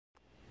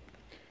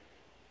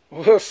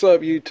What's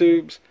up,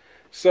 YouTubes?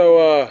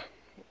 So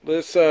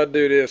let's do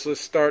this. Let's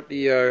start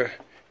the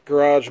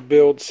garage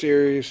build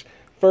series.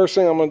 First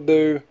thing I'm gonna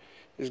do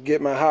is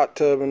get my hot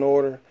tub in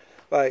order.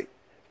 Like,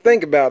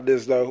 think about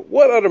this though.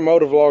 What other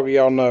motovlogger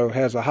y'all know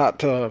has a hot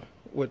tub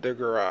with their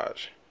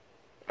garage?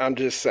 I'm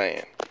just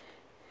saying.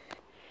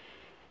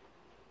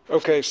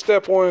 Okay,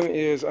 step one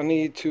is I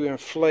need to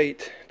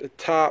inflate the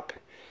top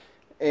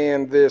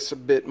and this a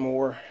bit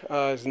more.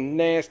 It's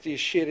nasty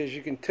as shit, as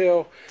you can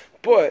tell,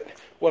 but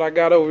what I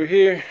got over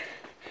here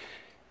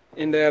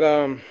in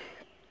that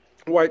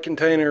white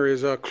container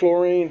is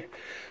chlorine,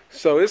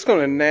 so it's going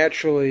to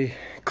naturally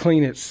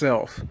clean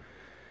itself.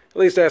 At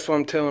least that's what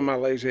I'm telling my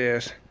lazy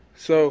ass.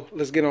 So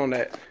let's get on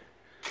that.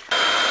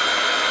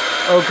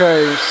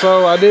 Okay,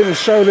 so I didn't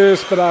show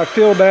this, but I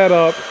filled that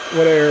up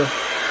with air,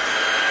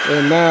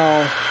 and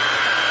now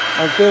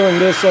I'm filling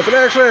this up. It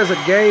actually has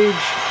a gauge,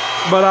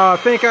 but I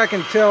think I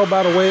can tell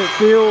by the way it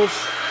feels.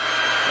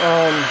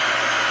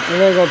 It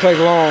ain't gonna take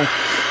long.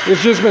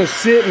 It's just been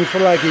sitting for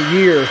like a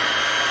year.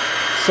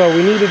 So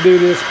we need to do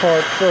this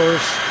part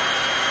first.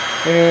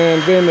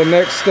 And then the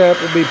next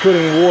step will be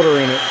putting water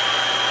in it.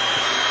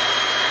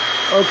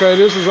 Okay,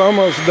 this is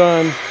almost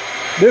done.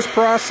 This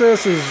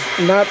process is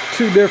not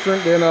too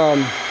different than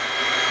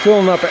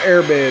filling up an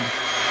airbed.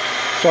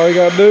 So all you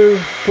gotta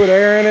do, put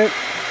air in it,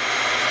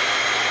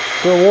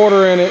 put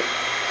water in it.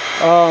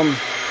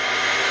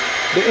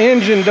 The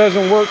engine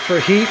doesn't work for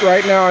heat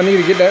right now. I need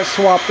to get that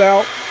swapped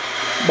out.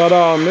 But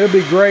it'll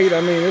be great. I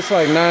mean, it's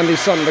like 90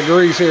 something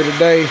degrees here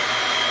today.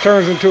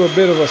 Turns into a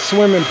bit of a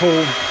swimming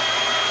pool.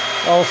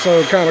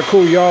 Also kind of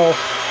cool y'all,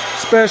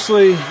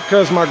 especially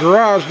because my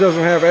garage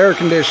doesn't have air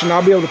conditioning.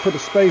 I'll be able to put a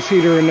space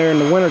heater in there in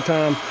the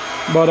wintertime.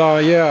 But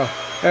yeah,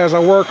 as I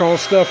work on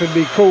stuff, it'd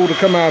be cool to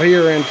come out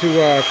here and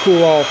to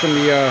cool off in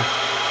the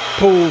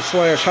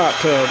pool/hot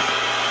tub.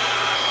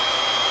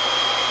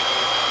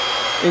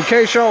 In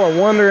case y'all are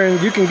wondering,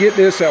 you can get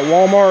this at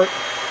Walmart.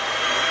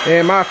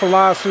 And my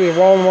philosophy, if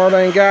Walmart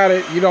ain't got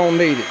it, you don't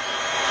need it.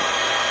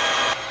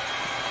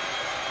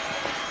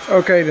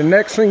 Okay, the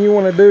next thing you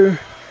want to do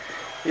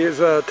is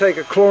take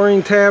a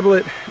chlorine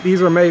tablet.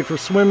 These are made for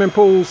swimming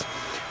pools.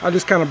 I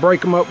just kind of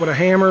break them up with a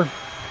hammer,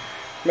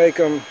 make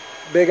them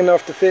big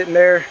enough to fit in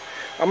there.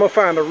 I'm going to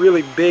find a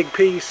really big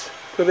piece,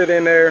 put it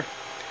in there,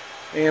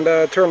 and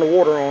turn the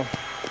water on.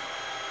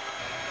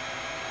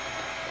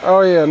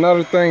 Oh yeah,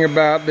 another thing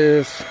about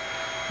this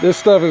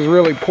stuff is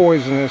really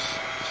poisonous.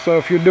 So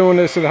if you're doing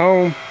this at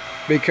home,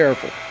 be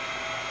careful.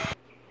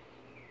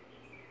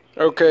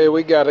 Okay,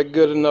 we got a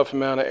good enough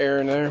amount of air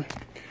in there.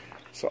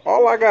 So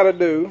all I gotta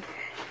do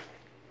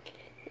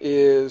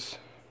is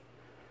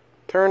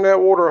turn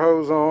that water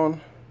hose on,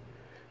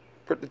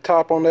 put the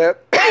top on that,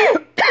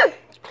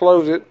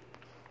 close it,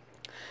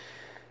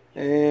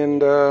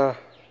 and oh,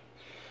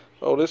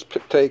 this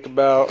could take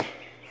about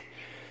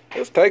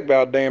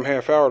a damn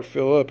half hour to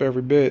fill up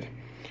every bit.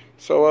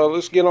 So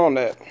let's get on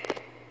that.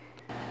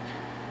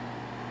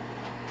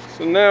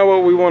 So now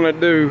what we want to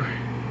do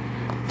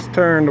is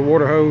turn the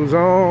water hose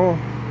on.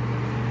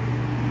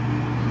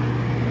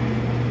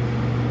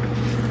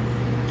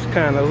 It's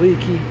kind of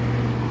leaky,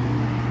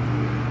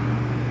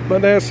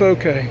 but that's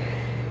okay.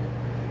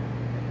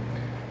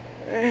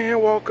 And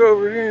walk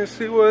over here and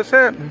see what's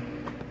happening.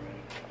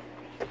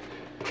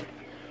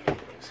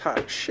 It's hot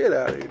as shit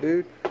out here,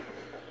 dude.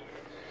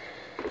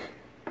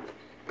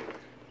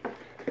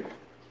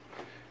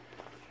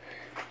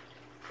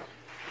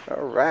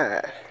 All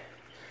right.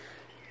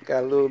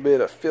 Got a little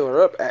bit of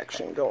filler up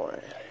action going.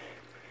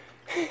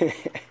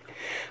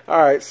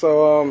 Alright,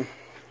 so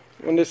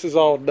when this is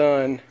all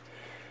done,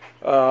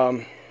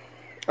 I'll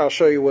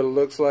show you what it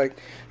looks like.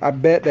 I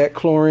bet that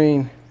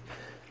chlorine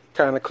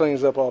kind of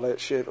cleans up all that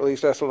shit. At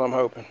least that's what I'm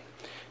hoping.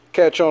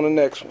 Catch you on the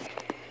next one.